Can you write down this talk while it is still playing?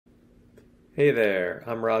Hey there,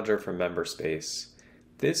 I'm Roger from MemberSpace.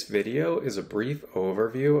 This video is a brief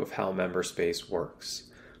overview of how MemberSpace works.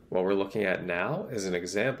 What we're looking at now is an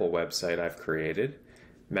example website I've created.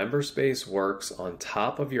 MemberSpace works on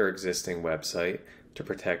top of your existing website to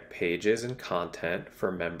protect pages and content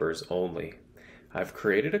for members only. I've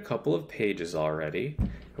created a couple of pages already,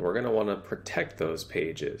 and we're going to want to protect those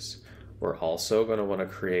pages. We're also going to want to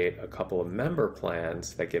create a couple of member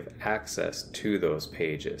plans that give access to those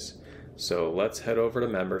pages. So let's head over to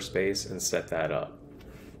MemberSpace and set that up.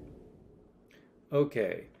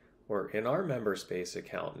 Okay, we're in our MemberSpace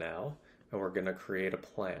account now, and we're going to create a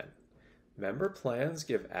plan. Member plans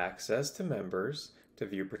give access to members to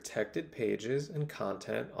view protected pages and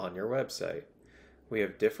content on your website. We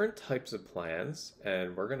have different types of plans,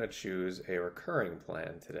 and we're going to choose a recurring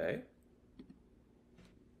plan today.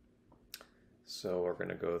 So we're going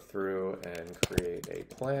to go through and create a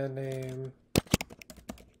plan name.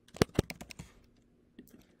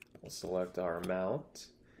 We'll select our amount.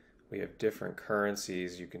 We have different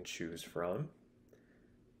currencies you can choose from.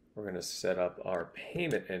 We're going to set up our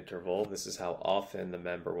payment interval. This is how often the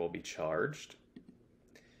member will be charged.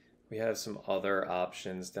 We have some other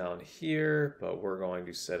options down here, but we're going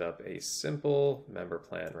to set up a simple member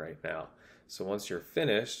plan right now. So once you're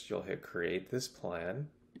finished, you'll hit create this plan.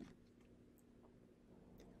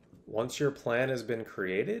 Once your plan has been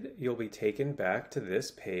created, you'll be taken back to this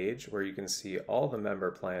page where you can see all the member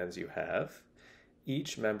plans you have.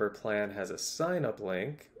 Each member plan has a sign-up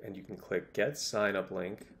link, and you can click Get Sign-up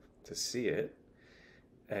Link to see it.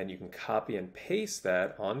 And you can copy and paste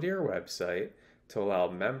that onto your website to allow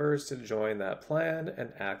members to join that plan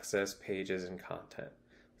and access pages and content.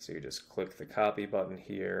 So you just click the copy button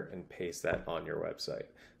here and paste that on your website.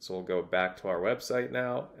 So we'll go back to our website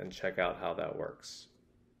now and check out how that works.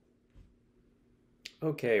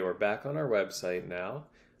 Okay, we're back on our website now.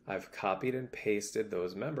 I've copied and pasted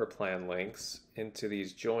those member plan links into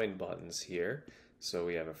these join buttons here. So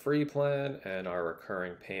we have a free plan and our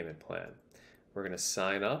recurring payment plan. We're going to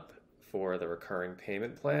sign up for the recurring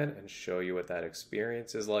payment plan and show you what that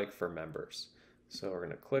experience is like for members. So we're going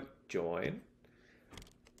to click join.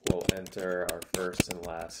 We'll enter our first and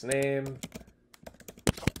last name,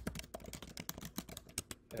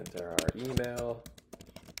 enter our email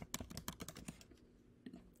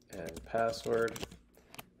and password,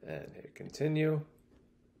 and hit continue.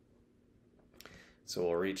 So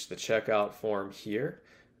we'll reach the checkout form here.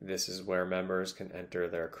 This is where members can enter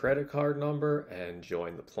their credit card number and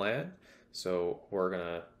join the plan. So we're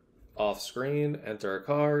gonna off screen enter a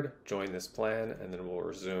card, join this plan, and then we'll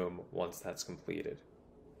resume once that's completed.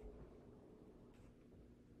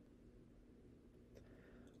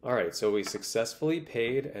 All right, so we successfully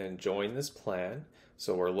paid and joined this plan.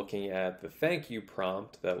 So we're looking at the thank you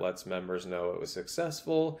prompt that lets members know it was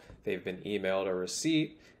successful, they've been emailed a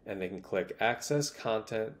receipt, and they can click access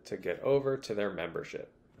content to get over to their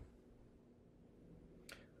membership.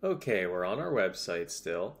 Okay, we're on our website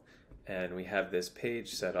still, and we have this page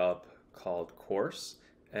set up called course,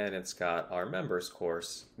 and it's got our members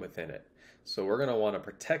course within it. So we're gonna wanna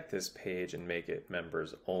protect this page and make it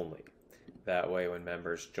members only. That way when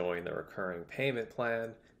members join the recurring payment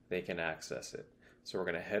plan, they can access it. So we're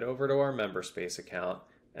going to head over to our MemberSpace account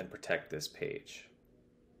and protect this page.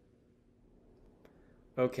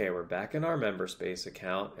 Okay, we're back in our MemberSpace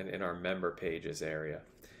account and in our member pages area.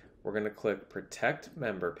 We're going to click Protect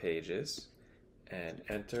Member Pages and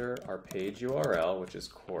enter our page URL, which is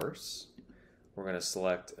course. We're going to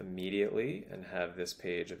select immediately and have this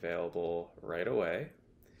page available right away.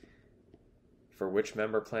 For which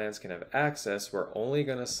member plans can have access, we're only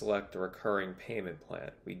going to select the recurring payment plan.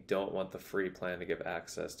 We don't want the free plan to give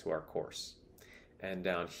access to our course. And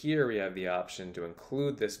down here we have the option to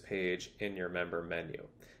include this page in your member menu.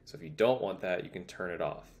 So if you don't want that, you can turn it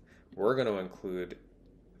off. We're going to include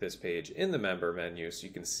this page in the member menu so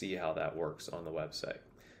you can see how that works on the website.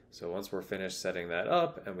 So once we're finished setting that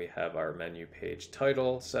up and we have our menu page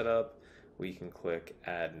title set up, we can click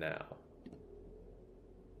Add Now.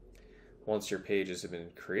 Once your pages have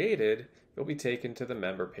been created, you'll be taken to the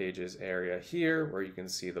member pages area here where you can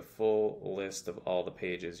see the full list of all the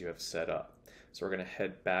pages you have set up. So we're going to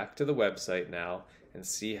head back to the website now and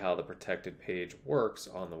see how the protected page works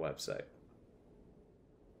on the website.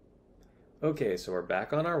 Okay, so we're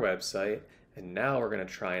back on our website, and now we're going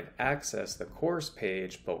to try and access the course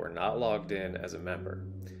page, but we're not logged in as a member.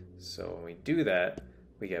 So when we do that,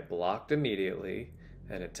 we get blocked immediately,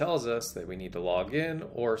 and it tells us that we need to log in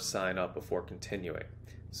or sign up before continuing.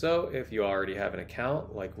 So if you already have an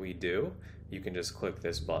account like we do, you can just click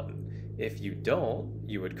this button. If you don't,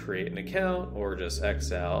 you would create an account or just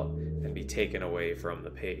X out and be taken away from the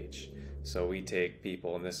page. So we take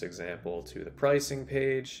people in this example to the pricing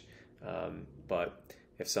page, but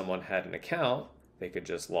if someone had an account, they could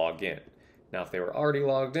just log in. Now, if they were already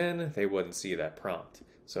logged in, they wouldn't see that prompt.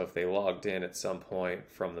 So if they logged in at some point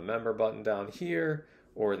from the member button down here,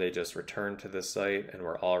 or they just returned to the site and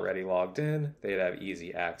were already logged in, they'd have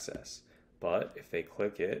easy access. But if they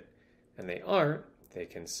click it and they aren't, they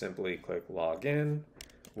can simply click login.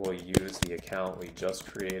 We'll use the account we just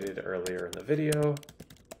created earlier in the video.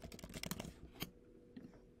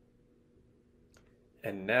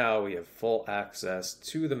 And now we have full access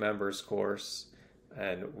to the members course,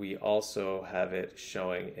 and we also have it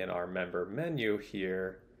showing in our member menu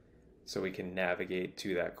here, so we can navigate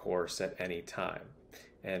to that course at any time.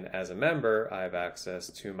 And as a member, I have access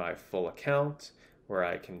to my full account where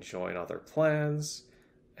I can join other plans,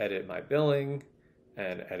 edit my billing,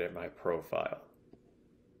 and edit my profile.